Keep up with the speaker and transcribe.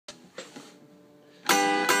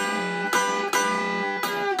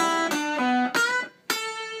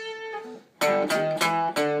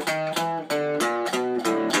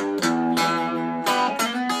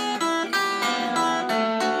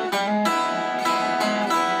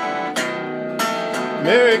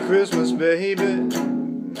Merry Christmas, baby.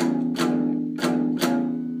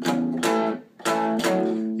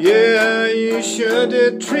 Yeah, you sure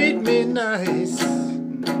did treat me nice.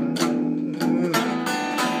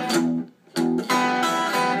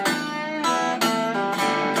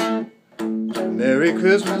 Merry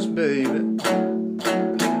Christmas, baby.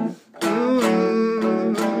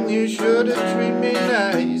 You sure did treat me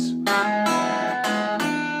nice.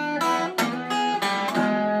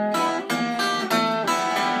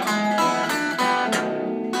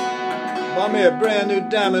 Bought me a brand new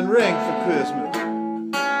diamond ring for Christmas.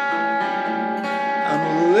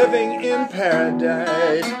 I'm living in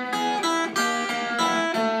paradise.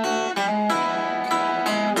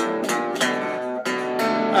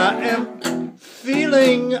 I am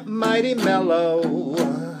feeling mighty mellow.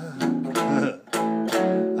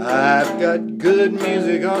 I've got good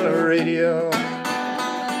music on the radio.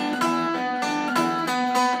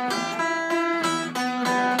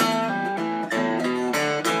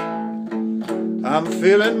 I'm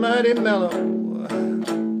feeling mighty mellow.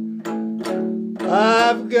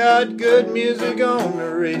 I've got good music on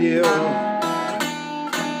the radio.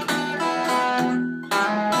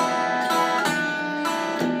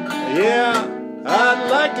 Yeah, I'd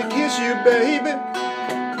like to kiss you, baby,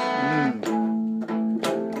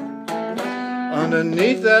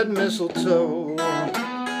 underneath that mistletoe.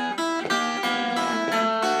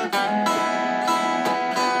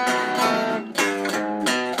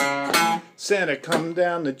 Santa come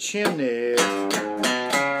down the chimney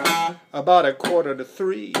about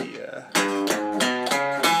 2:45.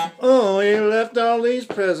 Oh, he left all these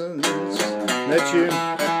presents that you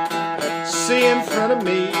see in front of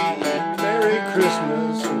me. Merry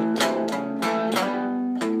Christmas.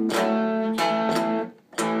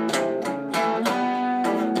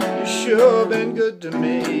 You sure been good to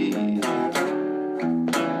me.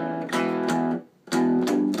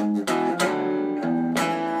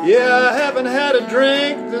 Yeah, I haven't had a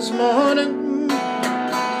drink this morning,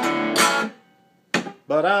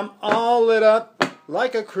 but I'm all lit up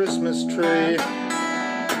like a Christmas tree.